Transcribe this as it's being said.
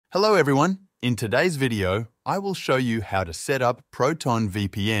Hello everyone! In today's video, I will show you how to set up Proton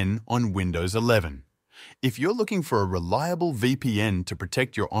VPN on Windows 11. If you're looking for a reliable VPN to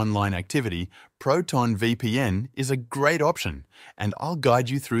protect your online activity, Proton VPN is a great option, and I'll guide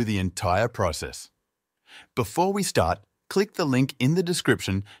you through the entire process. Before we start, click the link in the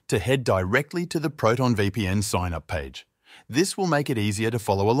description to head directly to the Proton VPN sign-up page. This will make it easier to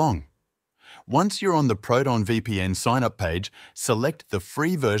follow along. Once you're on the Proton VPN sign-up page, select the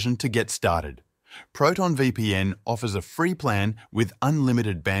free version to get started. Proton VPN offers a free plan with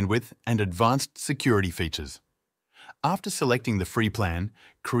unlimited bandwidth and advanced security features. After selecting the free plan,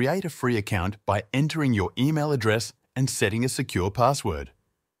 create a free account by entering your email address and setting a secure password.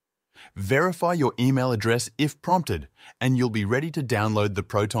 Verify your email address if prompted, and you'll be ready to download the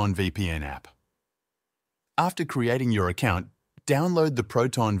Proton VPN app. After creating your account, download the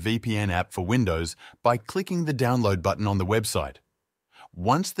Proton VPN app for Windows by clicking the download button on the website.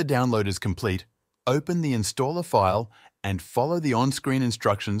 Once the download is complete, open the installer file and follow the on-screen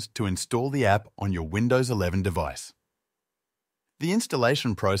instructions to install the app on your Windows 11 device. The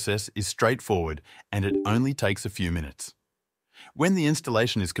installation process is straightforward and it only takes a few minutes. When the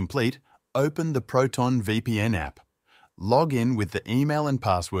installation is complete, open the Proton VPN app. Log in with the email and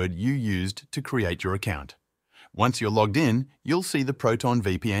password you used to create your account. Once you're logged in, you'll see the Proton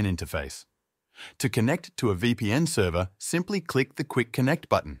VPN interface. To connect to a VPN server, simply click the Quick Connect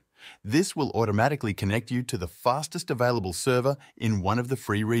button. This will automatically connect you to the fastest available server in one of the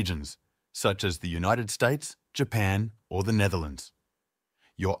free regions, such as the United States, Japan, or the Netherlands.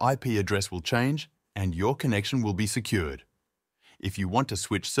 Your IP address will change, and your connection will be secured. If you want to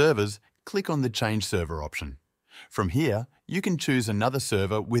switch servers, click on the Change Server option. From here, you can choose another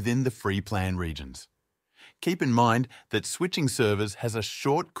server within the free plan regions. Keep in mind that switching servers has a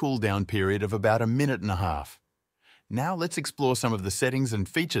short cooldown period of about a minute and a half. Now let's explore some of the settings and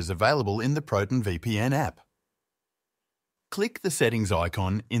features available in the Proton VPN app. Click the settings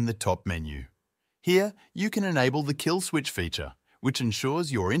icon in the top menu. Here, you can enable the kill switch feature, which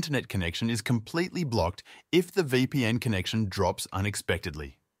ensures your internet connection is completely blocked if the VPN connection drops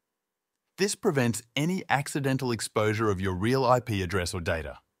unexpectedly. This prevents any accidental exposure of your real IP address or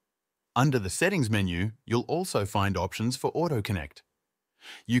data. Under the Settings menu, you'll also find options for Auto Connect.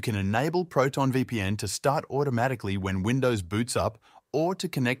 You can enable Proton VPN to start automatically when Windows boots up or to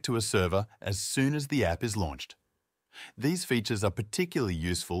connect to a server as soon as the app is launched. These features are particularly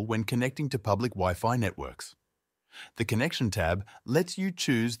useful when connecting to public Wi-Fi networks. The Connection tab lets you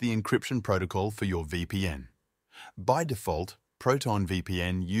choose the encryption protocol for your VPN. By default, Proton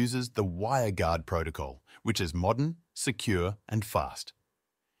VPN uses the WireGuard protocol, which is modern, secure, and fast.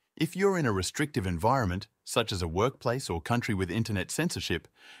 If you're in a restrictive environment, such as a workplace or country with internet censorship,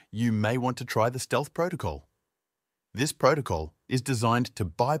 you may want to try the Stealth protocol. This protocol is designed to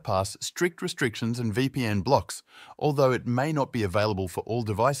bypass strict restrictions and VPN blocks, although it may not be available for all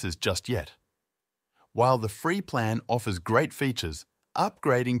devices just yet. While the free plan offers great features,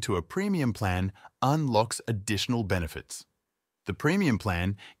 upgrading to a premium plan unlocks additional benefits. The premium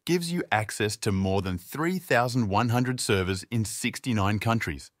plan gives you access to more than 3,100 servers in 69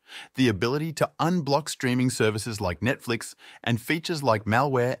 countries, the ability to unblock streaming services like Netflix, and features like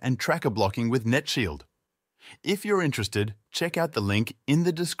malware and tracker blocking with NetShield. If you're interested, check out the link in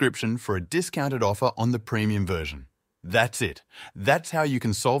the description for a discounted offer on the premium version. That's it. That's how you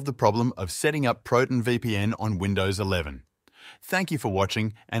can solve the problem of setting up Proton VPN on Windows 11. Thank you for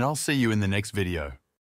watching, and I'll see you in the next video.